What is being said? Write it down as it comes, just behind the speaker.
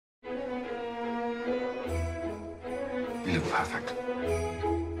You look perfect.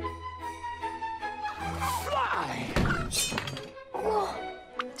 Fly! Oh.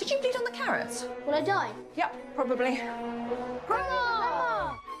 Did you bleed on the carrots? Will I die? Yep, probably.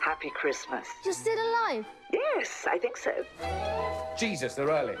 Grandma! Happy Christmas. You're still alive? Yes, I think so. Jesus, they're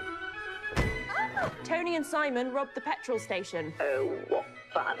early. Tony and Simon robbed the petrol station. Oh, what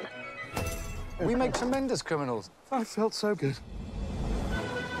fun. We make tremendous criminals. I felt so good.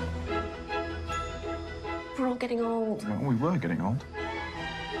 We're all getting old. Well, we were getting old.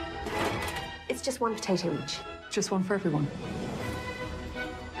 It's just one potato each. Just one for everyone.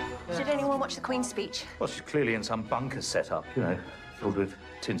 Did anyone watch the Queen's speech? Well, she's clearly in some bunker set up, you know, filled with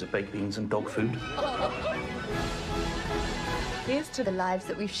tins of baked beans and dog food. Here's to the lives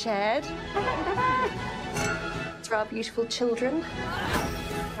that we've shared. To our beautiful children.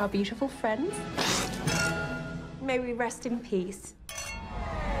 Our beautiful friends. May we rest in peace.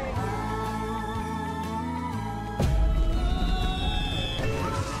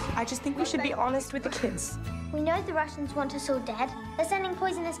 I just think we should be honest with the kids. We know the Russians want us all dead. They're sending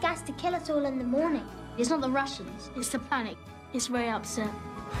poisonous gas to kill us all in the morning. It's not the Russians, it's the panic. It's very upset.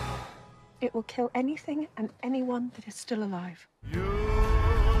 It will kill anything and anyone that is still alive.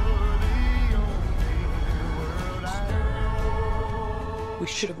 We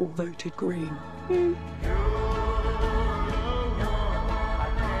should have all voted Green.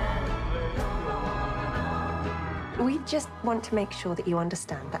 We just want to make sure that you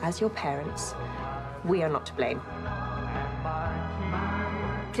understand that as your parents, we are not to blame.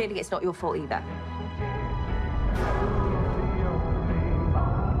 Clearly, it's not your fault either.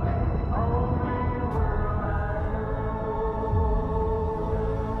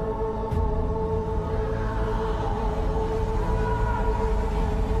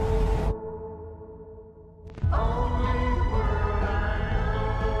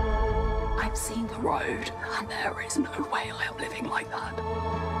 I've seen the road, and there is no way I am living like that.